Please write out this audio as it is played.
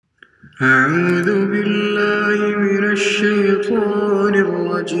أعوذ بالله من الشيطان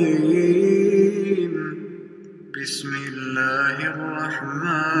الرجيم بسم الله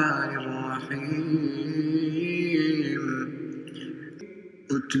الرحمن الرحيم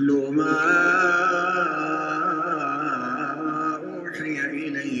اتل ما أوحي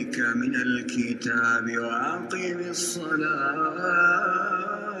إليك من الكتاب وأقم الصلاة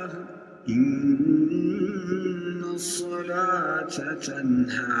إن الصلاة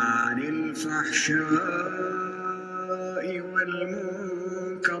تنهى عن الفحشاء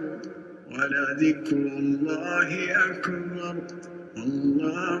والمنكر ولذكر الله أكبر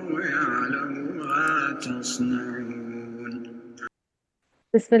والله يعلم ما تصنعون.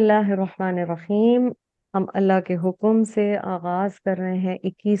 بسم اللہ الرحمن الرحیم. ہم اللہ کے حکم سے آغاز کر رہے ہیں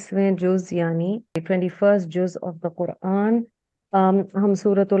 21ویں جز یعنی 21st جز آف دا قرآن. ہم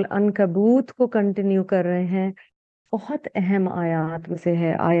سورۃ العنکبوت کو کنٹینیو کر رہے ہیں. بہت اہم آیات میں سے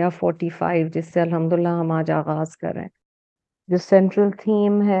ہے آیا 45 جس سے الحمدللہ ہم آج آغاز کر رہے ہیں. جو سینٹرل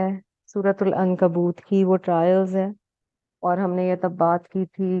تھیم ہے سورۃ العنکبوت کی وہ ٹرائلز ہے، اور ہم نے یہ تب بات کی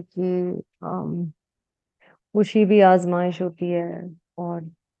تھی کہ خوشی بھی آزمائش ہوتی ہے اور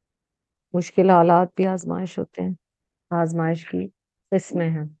مشکل حالات بھی آزمائش ہوتے ہیں، آزمائش کی قسمیں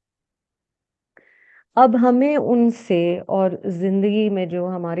ہیں. اب ہمیں ان سے اور زندگی میں جو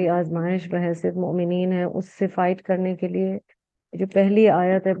ہماری آزمائش بحیثیت مومنین ہے اس سے فائٹ کرنے کے لیے جو پہلی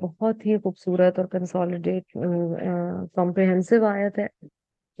آیت ہے بہت ہی خوبصورت اور کمپریہنسو آیت ہے.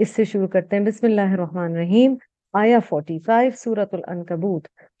 اس سے شروع کرتے ہیں. بسم اللہ الرحمن الرحیم. آیا 45 سورۃ العنکبوت.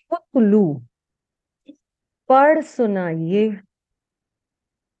 فَقْلُو پڑھ سنائیے،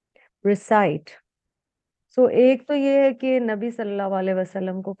 ریسائٹ. سو ایک تو یہ ہے کہ نبی صلی اللہ علیہ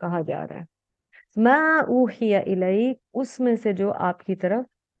وسلم کو کہا جا رہا ہے ما اوحی الیک، اس میں سے جو آپ کی طرف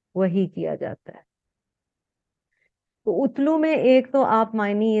وحی کیا جاتا ہے. تو اتلو میں ایک تو آپ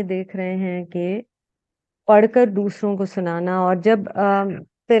معنی یہ دیکھ رہے ہیں کہ پڑھ کر دوسروں کو سنانا، اور جب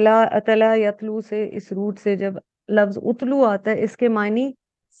تلا یتلو سے اس روٹ سے جب لفظ اتلو آتا ہے اس کے معنی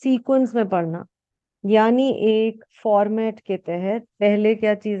سیکوینس میں پڑھنا، یعنی ایک فارمیٹ کے تحت پہلے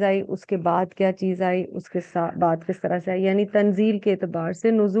کیا چیز آئی، اس کے بعد کیا چیز آئی، اس کے بعد کس طرح سے آئی، یعنی تنزیل کے اعتبار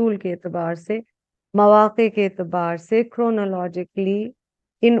سے، نزول کے اعتبار سے، مواقع کے اعتبار سے، chronologically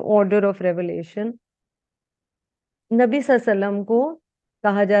in order of revelation نبی صلی اللہ علیہ وسلم کو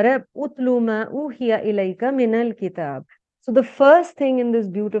کہا جا رہا ہے اتلو ما اوحی الیک من الکتاب. So the first thing in this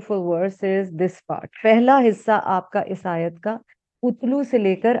beautiful verse is this part. پہلا حصہ آپ کا اس آیت کا اتلو سے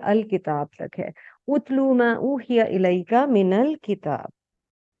لے کر الکتاب تک ہے. اتلو ما اوحی الیک من الکتاب،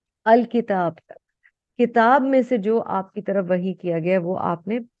 الکتاب تک، کتاب میں سے جو آپ کی طرف وحی کیا گیا وہ آپ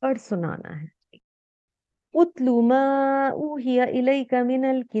نے پڑھ سنانا ہے. اتلو ما اوحی الیک من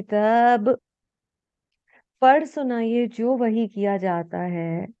الکتاب، پڑھ سنائیے جو وحی کیا جاتا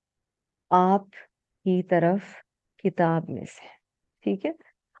ہے آپ کی طرف کتاب میں سے. ٹھیک ہے.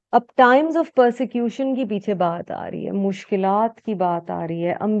 اب ٹائمز آف پرسیکیوشن کی پیچھے بات آ رہی ہے، مشکلات کی بات آ رہی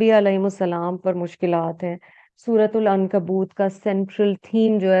ہے، انبیاء علیہ السلام پر مشکلات ہیں. سورۃ العنکبوت کا سینٹرل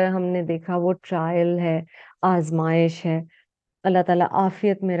تھیم جو ہے ہم نے دیکھا وہ ٹرائل ہے، آزمائش ہے. اللہ تعالیٰ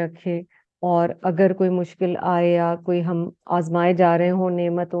عافیت میں رکھے، اور اگر کوئی مشکل آئے یا کوئی ہم آزمائے جا رہے ہوں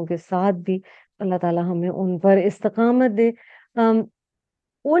نعمتوں کے ساتھ بھی، اللہ تعالیٰ ہمیں ان پر استقامت دے.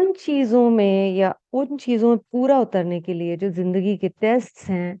 ان چیزوں میں یا ان چیزوں میں پورا اترنے کے لیے جو زندگی کے ٹیسٹس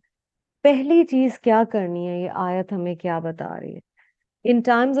ہیں، پہلی چیز کیا کرنی ہے، یہ آیت ہمیں کیا بتا رہی ہے. In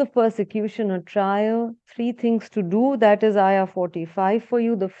times of persecution or trial, 3 things to do. That is ayah 45 for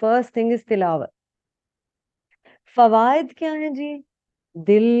you. The first thing is tilawat. فوائد کیا ہیں جی؟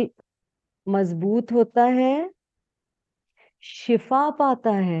 دل مضبوط ہوتا ہے، شفا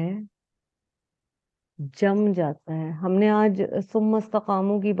پاتا ہے، جم جاتا ہے. ہم نے آج ثم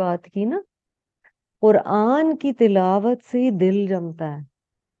استقاموا کی بات کی نا، قرآن کی تلاوت سے ہی دل جمتا ہے.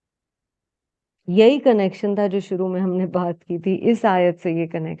 یہی کنیکشن تھا جو شروع میں ہم نے بات کی تھی، اس آیت سے یہ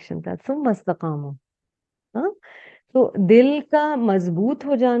کنیکشن تھا ثم استقاموا. ہاں، تو دل کا مضبوط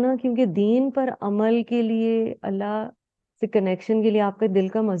ہو جانا، کیونکہ دین پر عمل کے لیے، اللہ سے کنیکشن کے لیے آپ کا دل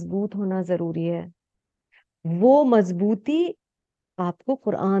کا مضبوط ہونا ضروری ہے. وہ مضبوطی آپ کو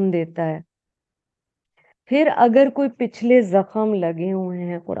قرآن دیتا ہے. پھر اگر کوئی پچھلے زخم لگے ہوئے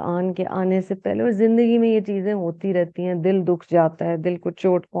ہیں قرآن کے آنے سے پہلے، اور زندگی میں یہ چیزیں ہوتی رہتی ہیں، دل دکھ جاتا ہے، دل کو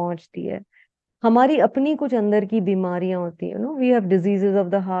چوٹ پہنچتی ہے، ہماری اپنی کچھ اندر کی بیماریاں ہوتی ہیں، we have diseases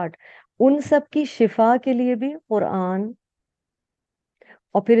of the heart, ان سب کی شفا کے لیے بھی قرآن،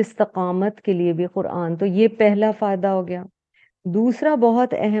 اور پھر استقامت کے لیے بھی قرآن. تو یہ پہلا فائدہ ہو گیا. دوسرا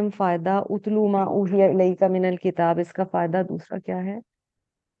بہت اہم فائدہ اتلو ما اوحی الیک من الکتاب، اس کا فائدہ دوسرا کیا ہے؟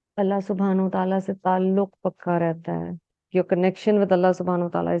 اللہ سبحانہ و تعالیٰ سے تعلق پکا رہتا ہے، your connection with Allah subhanahu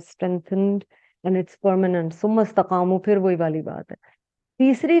wa ta'ala is strengthened and it's permanent. summa istaqamu, फिर वही वाली बात है.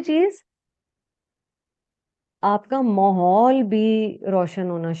 तीसरी चीज, आपका माहौल भी रोशन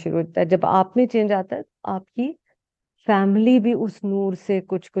होना शुरू होता है. जब आप में चेंज आता है, आपकी फैमिली भी उस नूर से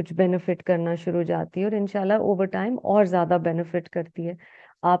कुछ कुछ बेनिफिट करना शुरू हो जाती है, और इंशाल्लाह ओवर टाइम और ज्यादा बेनिफिट करती है.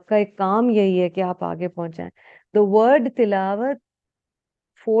 आपका एक काम यही है कि आप आगे पहुंचाएं. द वर्ड तिलावत,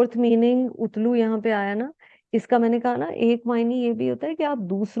 फोर्थ मीनिंग उतलू यहाँ पे आया ना, इसका मैंने कहा ना, एक मायने ये भी होता है कि आप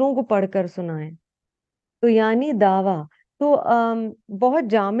दूसरों को पढ़कर सुनाएं, तो यानी दावा. तो बहुत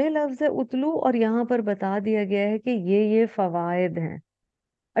जामे लफ्ज है उतलू, और यहाँ पर बता दिया गया है कि ये फवायद हैं.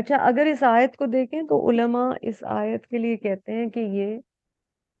 अच्छा, अगर इस आयत को देखें तो उलमा इस आयत के लिए कहते हैं कि ये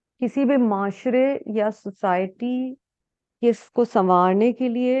किसी भी माशरे या सोसाइटी के इसको संवारने के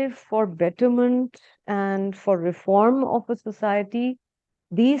लिए, for betterment and for reform of a society,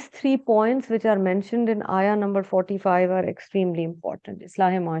 these 3 points which are mentioned in ayah number 45 are extremely important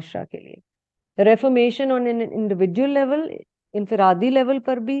इस्लाह माशरा के लिए. Reformation on an individual level, इनफरादी लेवल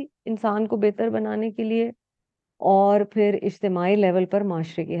पर भी इंसान को बेहतर बनाने के लिए, और फिर इज्तिमाई लेवल पर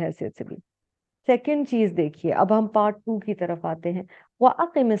माशरे की हैसियत से भी. सेकंड चीज देखिए, अब हम पार्ट 2 की तरफ आते हैं.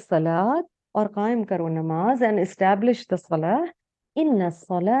 वअक़िमिस सलात, और कायम करो नमाज, एंड एस्टैब्लिश द सलाह, इन्न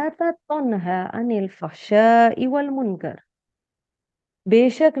सलात तन्हा अनिल फहशाई वल मुनकर,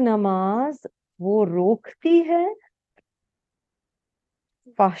 बेशक नमाज वो रोकती है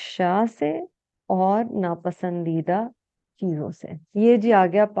फहशा से और नापसंदीदा चीजों से. ये जी आ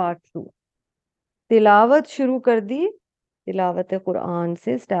गया पार्ट 2. तिलावत शुरू कर दी, तिलावत कुरान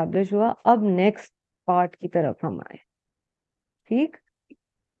से स्टैब्लिश हुआ. अब नेक्स्ट पार्ट की तरफ हम आए. ठीक,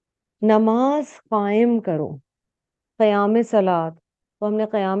 नमाज कायम करो, क़याम सलात. तो हमने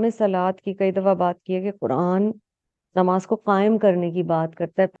क़याम सलात की कई दफा बात की है कि कुरान नमाज को कायम करने की बात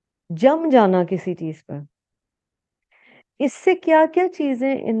करता है, जम जाना किसी चीज पर. इससे क्या क्या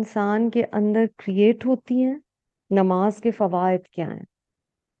चीजें इंसान के अंदर क्रिएट होती हैं, नमाज के फवायद क्या हैं.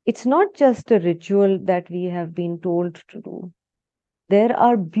 It's not just a ritual that we have been told to do, there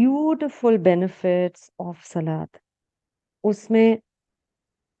are beautiful benefits of सलात. उसमें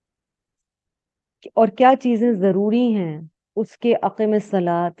और क्या चीजें जरूरी हैं उसके अक़ीम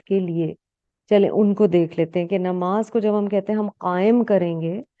सलात के लिए, चले उनको देख लेते हैं. कि नमाज को जब हम कहते हैं हम कायम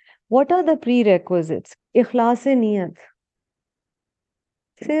करेंगे, what are the prerequisites. इखलास नियत,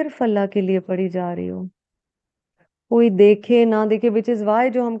 सिर्फ अल्लाह के लिए पढ़ी जा रही हो, कोई देखे ना देखे. विच इज वाई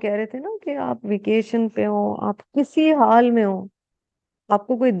जो हम कह रहे थे ना कि आप वेकेशन पे हो, आप किसी हाल में हो,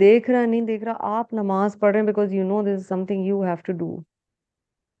 आपको कोई देख रहा नहीं देख रहा, आप नमाज पढ़ रहे हैं because you know this is something you have to do.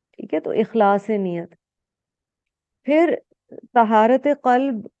 ठीक है, तो इखलास नियत. फिर तहारत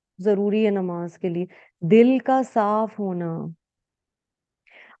कल्ब जरूरी है नमाज के लिए, दिल का साफ होना.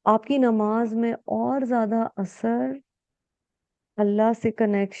 आपकी नमाज में और ज्यादा असर, अल्लाह से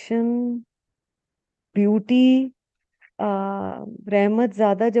कनेक्शन, ब्यूटी, रहमत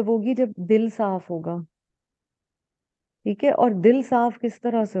ज्यादा जब होगी जब दिल साफ होगा. ठीक है, और दिल साफ किस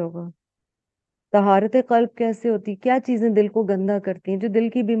तरह से होगा, तहारत कल्ब कैसे होती, क्या चीजें दिल को गंदा करती हैं, जो दिल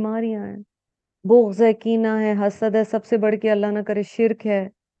की बीमारियां हैं. बुग़्ज़ है, कीना है, हसद है, सबसे बढ़ के अल्लाह ना करे शिर्क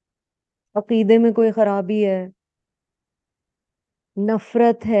है, अकीदे में कोई खराबी है,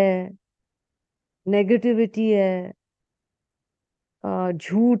 नफरत है, नेगेटिविटी है,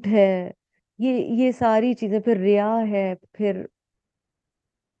 झूठ है, ये सारी चीजें. फिर रिया है, फिर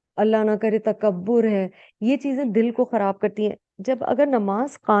अल्लाह ना करे तकब्बुर है. ये चीजें दिल को खराब करती हैं. जब अगर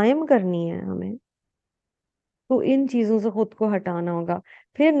नमाज कायम करनी है हमें, तो इन चीजों से खुद को हटाना होगा.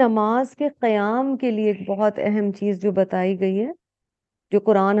 फिर नमाज के क़याम के लिए एक बहुत अहम चीज जो बताई गई है, जो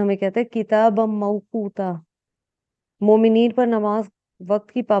कुरान हमें कहता है किताबम मौकूता, मोमिनीन पर नमाज वक्त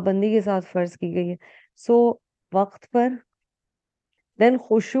की पाबंदी के साथ फर्ज की गई है. सो वक्त पर. देन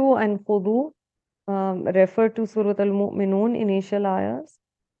खुशू एंड खुदू, refer to Surah Al-Mu'minun initial ayahs.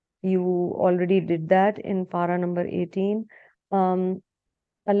 You already did that in para number 18.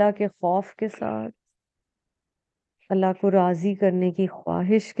 अल्लाह के खौफ के साथ, अल्लाह को राजी करने की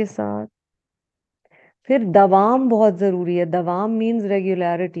ख्वाहिश के साथ. फिर दवाम बहुत जरूरी है. दवाम मीन्स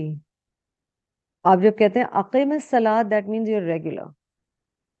रेगुलरिटी. आप जब कहते हैं अक़ीम सलात, दैट मीन्स यूर रेगुलर.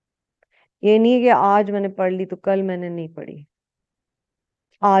 ये नहीं है कि आज मैंने पढ़ ली तो कल मैंने नहीं पढ़ी,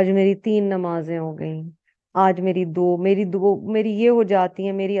 आज मेरी 3 नमाजें हो गई, आज मेरी ये हो जाती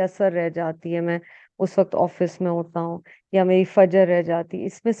है, मेरी असर रह जाती है, मैं उस वक्त ऑफिस में होता हूँ, या मेरी फजर रह जाती है.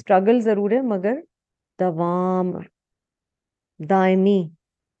 इसमें स्ट्रगल जरूर है, मगर दवाम, दायमी.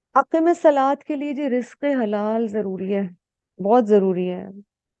 अक़ीम सलात के लिए जी रिस्क हलाल जरूरी है, बहुत जरूरी है.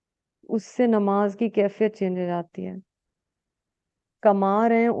 उससे नमाज की कैफियत चेंज हो जाती है. कमा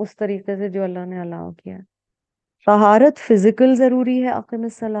रहे हैं उस तरीके से जो अल्लाह ने अलाउ किया है. طہارت فزیکل ضروری ہے اقام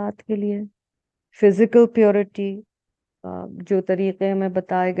الصلاۃ کے لیے، فزیکل پیورٹی، جو طریقے ہمیں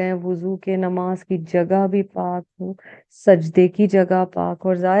بتائے گئے ہیں وضو کے، نماز کی جگہ بھی پاک ہو، سجدے کی جگہ پاک،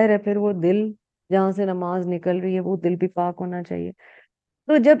 اور ظاہر ہے پھر وہ دل جہاں سے نماز نکل رہی ہے وہ دل بھی پاک ہونا چاہیے۔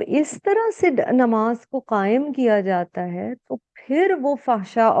 تو جب اس طرح سے نماز کو قائم کیا جاتا ہے تو پھر وہ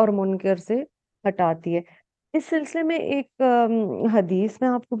فحشا اور منکر سے ہٹاتی ہے۔ اس سلسلے میں ایک حدیث میں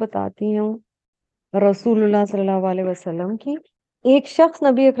آپ کو بتاتی ہوں رسول اللہ صلی اللہ علیہ وسلم کی۔ ایک شخص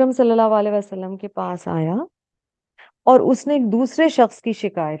نبی اکرم صلی اللہ علیہ وسلم کے پاس آیا اور اس نے ایک دوسرے شخص کی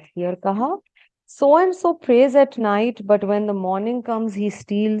شکایت کی اور کہا so and so prays at night but when the morning comes he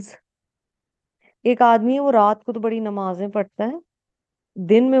steals۔ ایک آدمی ہے وہ رات کو تو بڑی نمازیں پڑھتا ہے،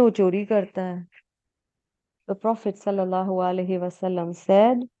 دن میں وہ چوری کرتا ہے۔ The Prophet sallallahu alaihi wasallam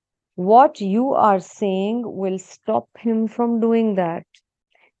said, what you are saying will stop him from doing that۔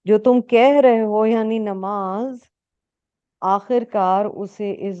 جو تم کہہ رہے ہو یعنی نماز آخر کار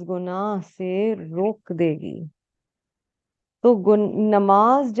اسے اس گناہ سے روک دے گی۔ تو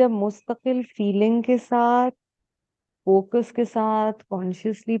نماز جب مستقل فیلنگ کے ساتھ، فوکس کے ساتھ،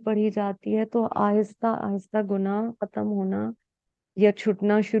 کانشیسلی پڑھی جاتی ہے تو آہستہ آہستہ گناہ ختم ہونا یا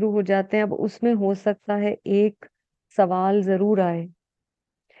چھٹنا شروع ہو جاتے ہیں۔ اب اس میں ہو سکتا ہے ایک سوال ضرور آئے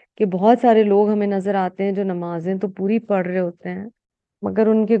کہ بہت سارے لوگ ہمیں نظر آتے ہیں جو نمازیں تو پوری پڑھ رہے ہوتے ہیں مگر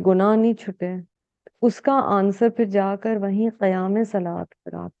ان کے گناہ نہیں چھٹے۔ اس کا آنسر پھر جا کر وہیں قیام صلاۃ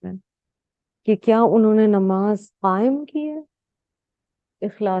پر آتا ہے کہ کیا انہوں نے نماز قائم کی ہے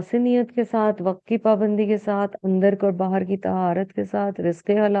اخلاص نیت کے ساتھ، وقت کی پابندی کے ساتھ، اندر اور باہر کی طہارت کے ساتھ، رزق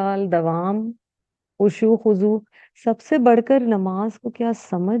حلال، دوام، خشوع خضوع، سب سے بڑھ کر نماز کو کیا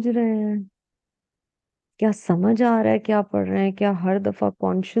سمجھ رہے ہیں، کیا سمجھ آ رہا ہے کیا پڑھ رہے ہیں، کیا ہر دفعہ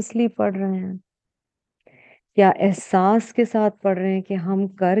کانشیسلی پڑھ رہے ہیں، کیا احساس کے ساتھ پڑھ رہے ہیں کہ ہم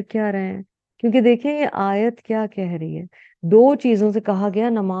کر کیا رہے ہیں۔ کیونکہ دیکھیں یہ آیت کیا کہہ رہی ہے، دو چیزوں سے کہا گیا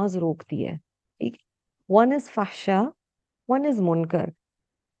نماز روکتی ہے، ٹھیک، ون از فحشا، ون از منکر۔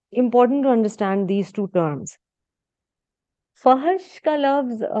 Important to understand these two terms۔ فحش کا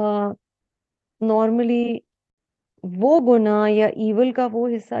لفظ نارملی وہ گناہ یا ایول کا وہ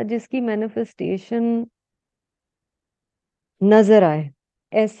حصہ جس کی مینیفیسٹیشن نظر آئے،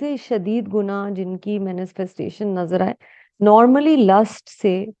 ایسے شدید گناہ جن کی مینیفیسٹیشن نظر آئے، نارملی لسٹ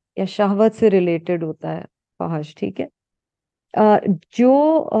سے یا شہوت سے ریلیٹڈ ہوتا ہے فحش، ٹھیک ہے۔ جو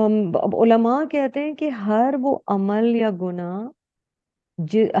علماء کہتے ہیں کہ ہر وہ عمل یا گناہ،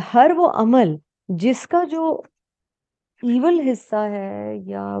 ہر وہ عمل جس کا جو ایول حصہ ہے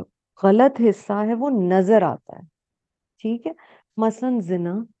یا غلط حصہ ہے وہ نظر آتا ہے، ٹھیک ہے، مثلاً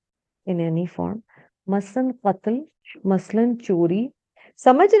زنا in any form، مثلاً قتل، مثلاً چوری،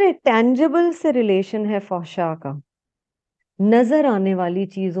 سمجھ رہے ٹینجبل سے ریلیشن ہے فحشا کا، نظر آنے والی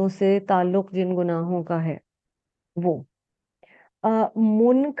چیزوں سے تعلق جن گناہوں کا ہے وہ۔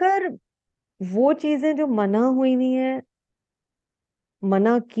 منکر وہ چیزیں جو منع ہوئی نہیں ہیں،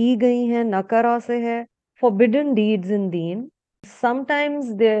 منع کی گئی ہیں، نکرا سے ہے، forbidden deeds in then, sometimes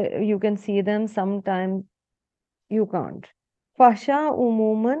you can see them, sometimes you can't۔ فحشا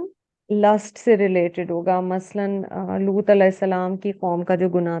عموماً لسٹ سے ریلیٹڈ ہوگا، مثلاً لوط علیہ السلام کی قوم کا جو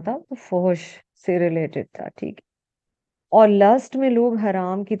گناہ تھا وہ فحش سے ریلیٹڈ تھا، ٹھیک ہے، اور لسٹ میں لوگ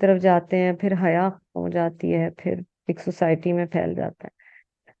حرام کی طرف جاتے ہیں، پھر حیا ہو جاتی ہے، پھر ایک سوسائٹی میں پھیل جاتا ہے۔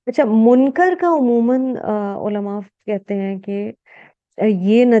 اچھا، منکر کا عموماً علماء کہتے ہیں کہ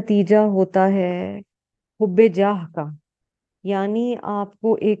یہ نتیجہ ہوتا ہے حب جاہ کا، یعنی آپ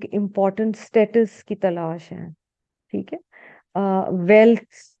کو ایک امپورٹنٹ سٹیٹس کی تلاش ہے، ٹھیک ہے،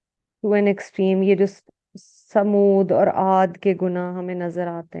 ویلتھ ٹو این ایکسٹریم، یہ جو سمود اور عاد کے گناہ ہمیں نظر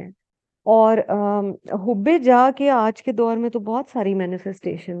آتے ہیں، اور حب جاہ کے آج کے دور میں تو بہت ساری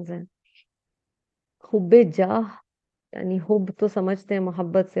مینیفیسٹیشنز ہیں۔ حب جاہ یعنی حب تو سمجھتے ہیں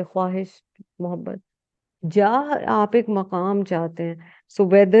محبت سے، خواہش، محبت، جاہ آپ ایک مقام چاہتے ہیں، so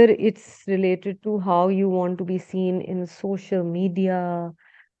whether it's related to how you want to be seen in social media,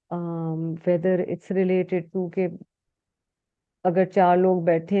 whether it's related to کہ اگر چار لوگ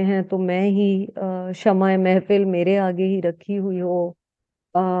بیٹھے ہیں تو میں ہی شمع محفل میرے آگے ہی رکھی ہوئی ہو،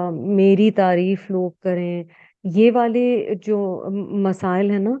 میری تعریف لوگ کریں، یہ والے جو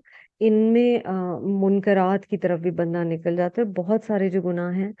مسائل ہیں نا، ان میں منکرات کی طرف بھی بندہ نکل جاتا ہے۔ بہت سارے جو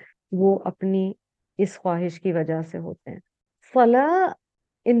گناہ ہیں وہ اپنی اس خواہش کی وجہ سے ہوتے ہیں۔ فلاح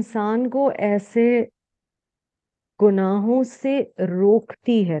انسان کو ایسے گناہوں سے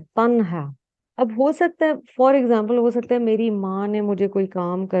روکتی ہے، تنہا۔ اب ہو سکتا ہے فار ایگزامپل ہو سکتا ہے میری ماں نے مجھے کوئی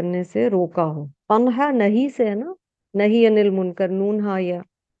کام کرنے سے روکا ہو، تنہا نہیں سے ہے نا، نہیں انل منکر، نون ہا یا،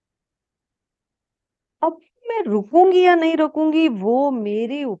 اب میں رکوں گی یا نہیں رکوں گی وہ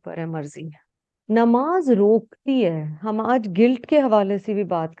میرے اوپر ہے، مرضی ہے، نماز روکتی ہے. ہم آج گلٹ کے حوالے سے بھی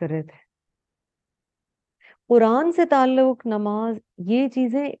بات کر رہے تھے. قرآن سے تعلق، نماز، یہ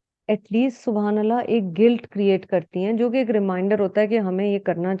چیزیں ایٹ لیسٹ سبحان اللہ ایک گلٹ کریٹ کرتی ہیں، جو کہ ایک ریمائنڈر ہوتا ہے کہ ہمیں یہ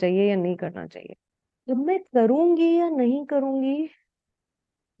کرنا چاہیے یا نہیں کرنا چاہیے. جب میں کروں گی یا نہیں کروں گی،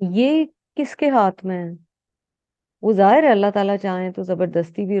 یہ کس کے ہاتھ میں ہے؟ وہ ظاہر ہے اللہ تعالیٰ چاہیں تو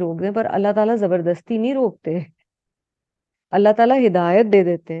زبردستی بھی روک دیں، پر اللہ تعالیٰ زبردستی نہیں روکتے. اللہ تعالیٰ ہدایت دے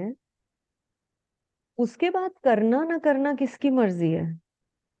دیتے ہیں. اس کے بعد کرنا نہ کرنا کس کی مرضی ہے؟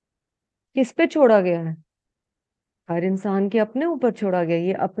 کس پہ چھوڑا گیا ہے؟ ہر انسان کے اپنے اوپر چھوڑا گیا.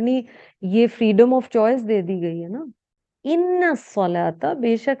 یہ اپنی یہ فریڈم آف چوائس دے دی گئی ہے نا. ان الصلاۃ،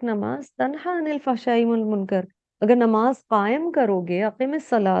 بے شک نماز، تنہا عن الفحشاء والمنکر، اگر نماز قائم کرو گے، اقیم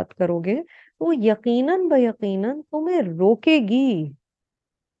الصلاۃ کرو گے، تو یقیناً بیقیناً تمہیں روکے گی.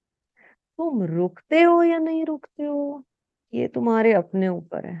 تم رکتے ہو یا نہیں رکتے ہو، یہ تمہارے اپنے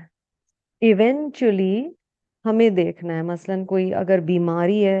اوپر ہے. ایونچولی ہمیں دیکھنا ہے، مثلاً کوئی اگر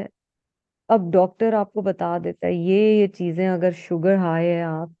بیماری ہے، اب ڈاکٹر آپ کو بتا دیتا ہے یہ چیزیں اگر شوگر ہائی ہے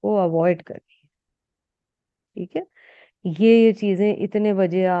آپ کو اوائڈ کرنی ہے، ٹھیک ہے، یہ چیزیں اتنے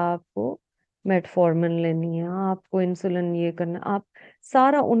بجے آپ کو میٹفورمن لینی ہے، آپ کو انسولین یہ کرنا، آپ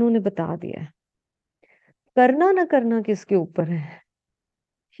سارا انہوں نے بتا دیا ہے. کرنا نہ کرنا کس کے اوپر ہے؟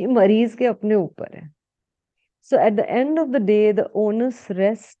 یہ مریض کے اپنے اوپر ہے. So at the end of the day, the onus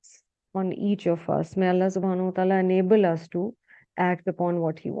rests on each of us. May Allah subhanahu wa ta'ala enable us to act upon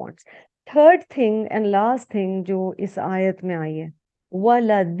what He wants. Third thing and last thing جو اس آیت میں آئی ہے،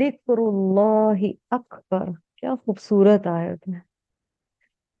 وَلَذِكْرُ اللَّهِ أَكْبَرُ. کیا خوبصورت آیت ہے.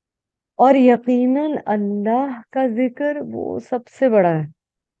 اور یقیناً اللہ کا ذکر وہ سب سے بڑا ہے.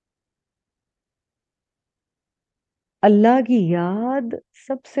 اللہ کی یاد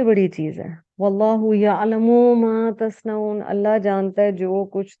سب سے بڑی چیز ہے. واللہ یعلم ما تصنعون، اللہ جانتا ہے جو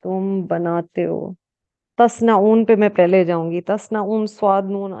کچھ تم بناتے ہو. تصنعون پہ میں پہلے جاؤں گی. تصنعون صاد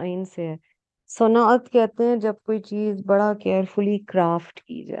نون عین سے ہے. صنعت کہتے ہیں جب کوئی چیز بڑا کیئرفلی کرافٹ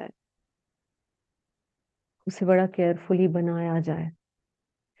کی جائے، اسے بڑا کیئرفلی بنایا جائے.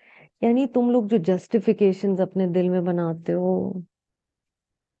 یعنی تم لوگ جو جسٹیفیکیشنز اپنے دل میں بناتے ہو،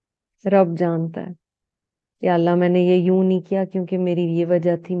 رب جانتا ہے. یا اللہ میں نے یہ یوں نہیں کیا کیونکہ میری یہ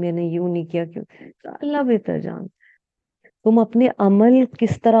وجہ تھی، میں نے یوں نہیں کیا کیوں. اللہ بہتر جانتا ہے. تم اپنے عمل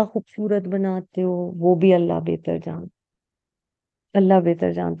کس طرح خوبصورت بناتے ہو، وہ بھی اللہ بہتر جانتا ہے. اللہ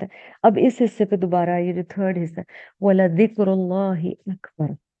بہتر جانتا ہے. اب اس حصے پہ دوبارہ یہ جو تھرڈ حصہ ہے، وَلَذِكْرُ اللَّهِ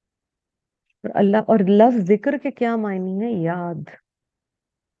أَكْبَرُ. اور اللہ، اور لفظ ذکر کے کیا معنی ہے؟ یاد.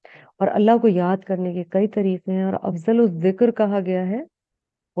 اور اللہ کو یاد کرنے کے کئی طریقے ہیں، اور افضل الذکر کہا گیا ہے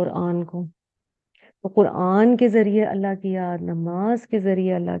قرآن کو. تو قرآن کے ذریعے اللہ کی یاد، نماز کے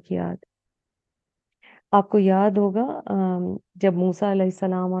ذریعے اللہ کی یاد. آپ کو یاد ہوگا جب موسیٰ علیہ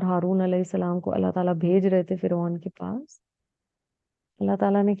السلام اور ہارون علیہ السلام کو اللہ تعالیٰ بھیج رہے تھے فرعون کے پاس، اللہ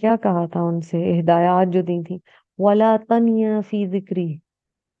تعالیٰ نے کیا کہا تھا ان سے، ہدایات جو دی تھی، وَلَا تَنْیَا فِی ذِکْرِی.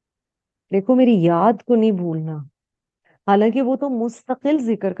 دیکھو میری یاد کو نہیں بھولنا. حالانکہ وہ تو مستقل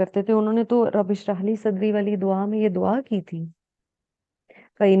ذکر کرتے تھے. انہوں نے تو رب اشرح لی صدری والی دعا میں یہ دعا کی تھی،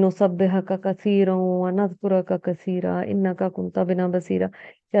 کئی نصبحک کثیرا ونذکرک کثیرا انک کنت بنا بصیرا،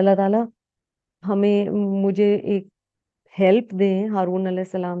 کہ اللہ تعالیٰ ہمیں، مجھے ایک ہیلپ دیں ہارون علیہ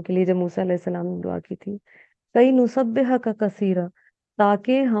السلام کے لیے جب موسیٰ علیہ السلام نے دعا کی تھی، کئی نصبحک کثیرا،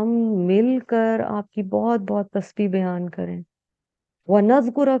 تاکہ ہم مل کر آپ کی بہت بہت تسبیح بیان کریں،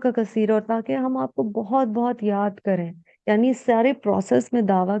 ونذکرک کثیرا، اور تاکہ ہم آپ کو بہت بہت یاد کریں. یعنی اس سارے پروسیس میں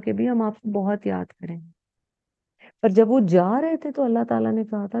دعویٰ کے بھی ہم آپ کو بہت یاد کریں. پر جب وہ جا رہے تھے تو اللہ تعالیٰ نے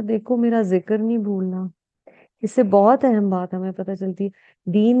کہا تھا دیکھو میرا ذکر نہیں بھولنا. اس سے بہت اہم بات ہمیں پتہ چلتی ہے،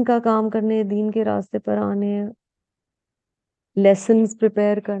 دین کا کام کرنے، دین کے راستے پر آنے، لیسنز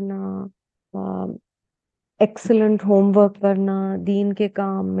پریپئر کرنا، ایکسلنٹ ہوم ورک کرنا، دین کے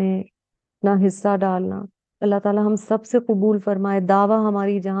کام میں اپنا حصہ ڈالنا. اللہ تعالیٰ ہم سب سے قبول فرمائے. دعویٰ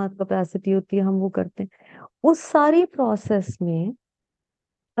ہماری جہاں کیپیسٹی ہوتی ہے ہم وہ کرتے ہیں. اس ساری پروسیس میں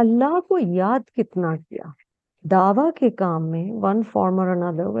اللہ کو یاد کتنا کیا. دعویٰ کے کام میں one form or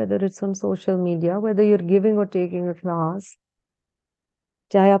another, whether it's on social media, whether you're giving or taking a class,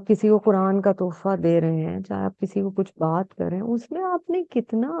 چاہے آپ کسی کو قرآن کا تحفہ دے رہے ہیں، چاہے آپ کسی کو کچھ بات کر رہے ہیں، اس میں آپ نے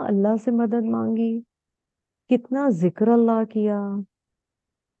کتنا اللہ سے مدد مانگی، کتنا ذکر اللہ کیا.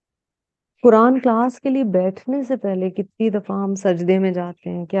 قرآن کلاس کے لیے بیٹھنے سے پہلے کتنی دفعہ ہم سجدے میں جاتے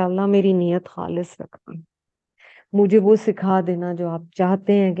ہیں کہ اللہ میری نیت خالص رکھنا، مجھے وہ سکھا دینا جو آپ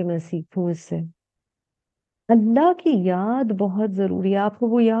چاہتے ہیں کہ میں سیکھوں. اس سے اللہ کی یاد بہت ضروری ہے. آپ کو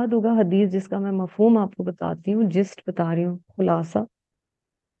وہ یاد ہوگا حدیث جس کا میں مفہوم آپ کو بتاتی ہوں، جسٹ بتا رہی ہوں، خلاصہ،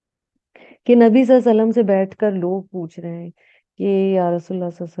 کہ نبی صلی اللہ علیہ وسلم سے بیٹھ کر لوگ پوچھ رہے ہیں کہ یا رسول اللہ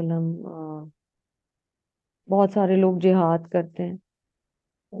صلی اللہ علیہ وسلم بہت سارے لوگ جہاد کرتے ہیں،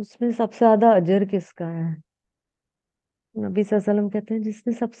 اس میں سب سے زیادہ اجر کس کا ہے؟ نبی صلی اللہ علیہ وسلم کہتے ہیں جس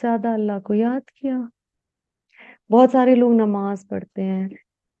نے سب سے زیادہ اللہ کو یاد کیا۔ بہت سارے لوگ نماز پڑھتے ہیں،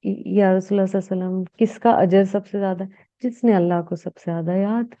 یا رسول اللہ صلی اللہ علیہ وسلم کس کا اجر سب سے زیادہ؟ جس نے اللہ کو سب سے زیادہ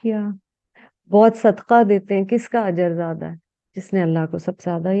یاد کیا۔ بہت صدقہ دیتے ہیں، کس کا اجر زیادہ ہے؟ جس نے اللہ کو سب سے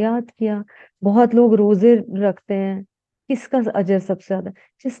زیادہ یاد کیا۔ بہت لوگ روزے رکھتے ہیں، کس کا اجر سب سے زیادہ؟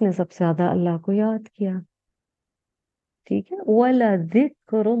 جس نے سب سے زیادہ اللہ کو یاد کیا۔ ٹھیک ہے،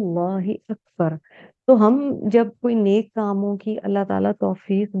 وَلَذِكْرُ اللَّهِ أَكْبَرُ۔ تو ہم جب کوئی نیک کاموں کی اللہ تعالیٰ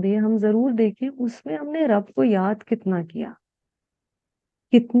توفیق دے، ہم ضرور دیکھیں اس میں ہم نے رب کو یاد کتنا کیا،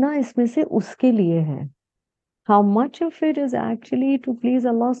 کتنا اس میں سے اس کے لیے ہے۔ How much of it is actually to please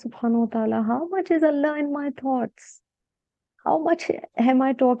Allah subhanahu wa ta'ala? How much is Allah in my thoughts? How much am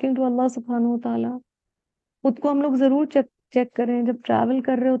I talking to Allah subhanahu wa ta'ala? خود کو ہم لوگ ضرور چیک کریں، جب ٹریول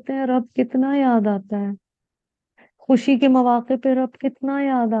کر رہے ہوتے ہیں رب کتنا یاد آتا ہے، خوشی کے مواقع پہ رب کتنا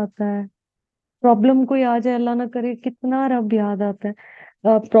یاد آتا ہے، پرابلم کوئی آ جائے اللہ نہ کرے کتنا رب یاد آتا ہے۔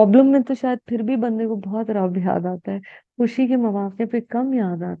 پرابلم میں تو شاید پھر بھی بندے کو بہت رب یاد آتا ہے، خوشی کے مواقع پہ کم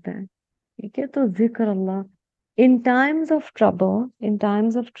یاد آتا ہے۔ ٹھیک ہے، تو ذکر اللہ ان Times of trouble, in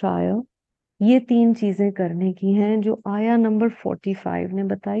Times of trial, یہ تین چیزیں کرنے کی ہیں جو آیا نمبر 45 نے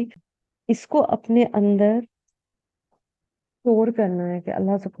بتائی۔ اس کو اپنے اندر اسٹور کرنا ہے کہ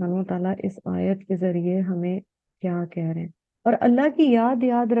اللہ سبحانہ و تعالیٰ اس آیت کے ذریعے ہمیں کیا کہہ رہے ہیں۔ اور اللہ کی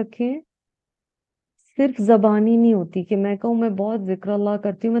یاد رکھیں، صرف زبانی نہیں ہوتی کہ میں کہوں میں بہت ذکر اللہ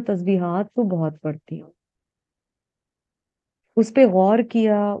کرتی ہوں، میں تسبیحات کو بہت پڑھتی ہوں، اس پہ غور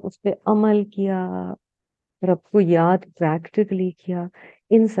کیا، اس پہ عمل کیا، رب کو یاد پریکٹیکلی کیا،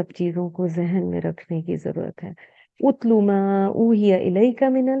 ان سب چیزوں کو ذہن میں رکھنے کی ضرورت ہے۔ اتلو ما اوحی الیک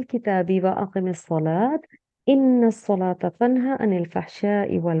من الکتاب واقم الصلاۃ ان الصلاۃ تنہی عن الفحشاء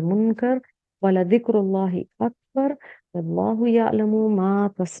والمنکر ولذکر اللہ اکبر واللہ یعلم ما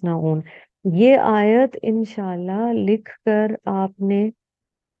تصنعون۔ یہ آیت انشاءاللہ لکھ کر آپ نے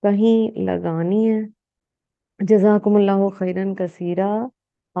کہیں لگانی ہے۔ جزاکم اللہ خیرن کثیرہ،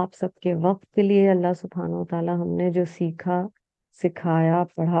 آپ سب کے وقت کے لیے۔ اللہ سبحانہ و تعالی ہم نے جو سیکھا، سکھایا،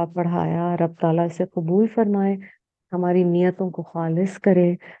 پڑھایا، رب تعالیٰ اسے قبول فرمائے، ہماری نیتوں کو خالص کرے۔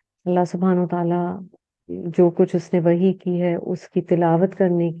 اللہ سبحانہ و تعالی جو کچھ اس نے وحی کی ہے اس کی تلاوت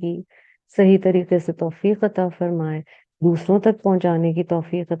کرنے کی صحیح طریقے سے توفیق عطا فرمائے، دوسروں تک پہنچانے کی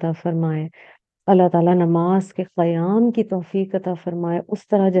توفیق عطا فرمائے۔ اللہ تعالیٰ نماز کے قیام کی توفیق عطا فرمائے اس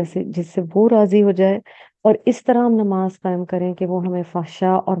طرح جس سے وہ راضی ہو جائے، اور اس طرح ہم نماز قائم کریں کہ وہ ہمیں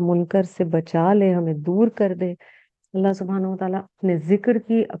فحشاء اور منکر سے بچا لے، ہمیں دور کر دے۔ اللہ سبحانہ و تعالیٰ اپنے ذکر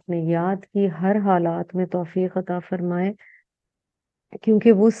کی، اپنے یاد کی ہر حالات میں توفیق عطا فرمائے،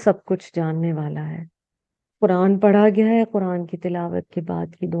 کیونکہ وہ سب کچھ جاننے والا ہے۔ قرآن پڑھا گیا ہے، قرآن کی تلاوت کے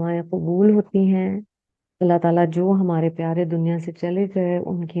بعد کی دعائیں قبول ہوتی ہیں۔ اللہ تعالیٰ جو ہمارے پیارے دنیا سے چلے گئے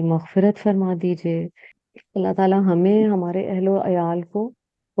ان کی مغفرت فرما دیجئے۔ اللہ تعالیٰ ہمیں، ہمارے اہل و عیال کو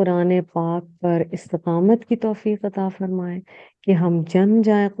قرآن پاک پر استقامت کی توفیق عطا فرمائے کہ ہم جم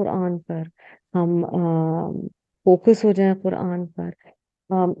جائیں قرآن پر، ہم فوکس ہو جائیں قرآن پر۔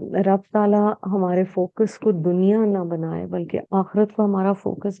 رب تعالیٰ ہمارے فوکس کو دنیا نہ بنائے بلکہ آخرت کو ہمارا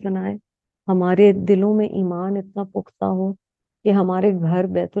فوکس بنائے۔ ہمارے دلوں میں ایمان اتنا پختہ ہو کہ ہمارے گھر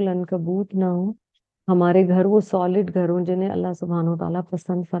بیت العنکبوت نہ ہو، ہمارے گھر وہ سالڈ گھر ہوں جنہیں اللہ سبحانہ و تعالیٰ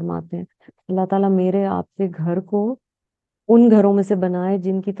پسند فرماتے ہیں۔ اللہ تعالیٰ میرے آپ کے گھر کو ان گھروں میں سے بنائے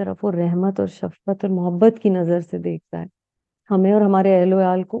جن کی طرف وہ رحمت اور شفقت اور محبت کی نظر سے دیکھتا ہے۔ ہمیں اور ہمارے اہل و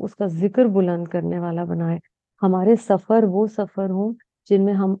عیال کو اس کا ذکر بلند کرنے والا بنائے۔ ہمارے سفر وہ سفر ہوں جن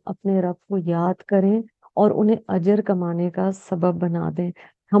میں ہم اپنے رب کو یاد کریں اور انہیں اجر کمانے کا سبب بنا دیں۔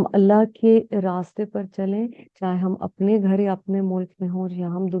 ہم اللہ کے راستے پر چلیں، چاہے ہم اپنے گھر یا اپنے ملک میں ہوں یا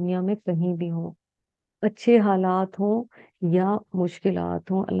ہم دنیا میں کہیں بھی ہوں، اچھے حالات ہوں یا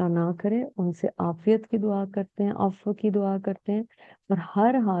مشکلات ہوں، اللہ نہ کرے، ان سے عافیت کی دعا کرتے ہیں، عفو کی دعا کرتے ہیں، اور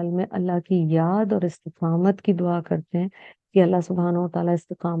ہر حال میں اللہ کی یاد اور استقامت کی دعا کرتے ہیں کہ اللہ سبحانہ و تعالیٰ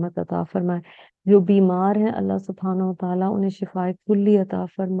استقامت عطا فرمائے۔ جو بیمار ہیں اللہ سبحانہ و تعالیٰ انہیں شفائے کلی عطا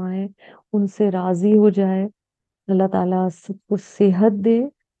فرمائے، ان سے راضی ہو جائے۔ اللہ تعالیٰ سب کو صحت دے،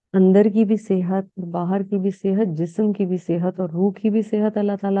 اندر کی بھی صحت، باہر کی بھی صحت، جسم کی بھی صحت اور روح کی بھی صحت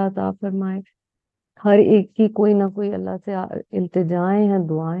اللہ تعالیٰ عطا فرمائے۔ ہر ایک کی کوئی نہ کوئی اللہ سے التجائیں ہیں،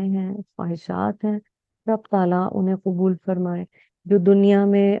 دعائیں ہیں، خواہشات ہیں، رب تعالیٰ انہیں قبول فرمائے۔ جو دنیا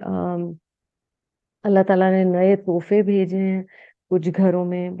میں اللہ تعالیٰ نے نئے تحفے بھیجے ہیں، کچھ گھروں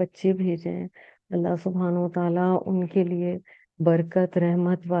میں بچے بھیجے ہیں، اللہ سبحانہ و تعالیٰ ان کے لیے برکت،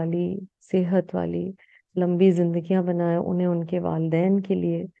 رحمت والی، صحت والی لمبی زندگیاں بنائے، انہیں ان کے والدین کے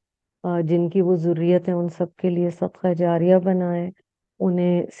لیے، جن کی وہ ذریت ہے ان سب کے لیے صدقہ جاریہ بنائے،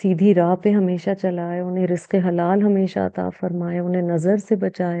 انہیں سیدھی راہ پہ ہمیشہ چلائے، انہیں رزق حلال ہمیشہ عطا فرمائے، انہیں نظر سے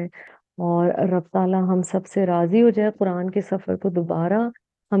بچائے، اور رب تعالیٰ ہم سب سے راضی ہو جائے۔ قرآن کے سفر کو دوبارہ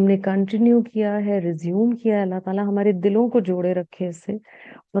ہم نے کنٹینیو کیا ہے، ریزیوم کیا ہے، اللہ تعالیٰ ہمارے دلوں کو جوڑے رکھے اس سے،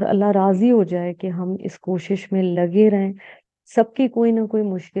 اور اللہ راضی ہو جائے کہ ہم اس کوشش میں لگے رہیں۔ سب کی کوئی نہ کوئی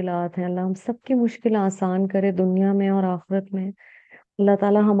مشکلات ہیں، اللہ ہم سب کی مشکل آسان کرے دنیا میں اور آخرت میں۔ اللہ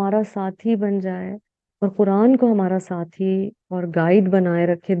تعالیٰ ہمارا ساتھی بن جائے اور قرآن کو ہمارا ساتھی اور گائیڈ بنائے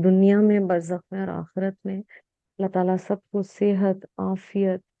رکھے دنیا میں، برزخ میں اور آخرت میں۔ اللہ تعالیٰ سب کو صحت،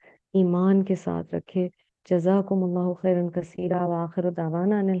 عافیت، ایمان کے ساتھ رکھے۔ جزاکم اللہ خیرا کثیرا، وآخر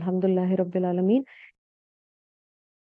دعوانا ان الحمد للہ رب العالمین۔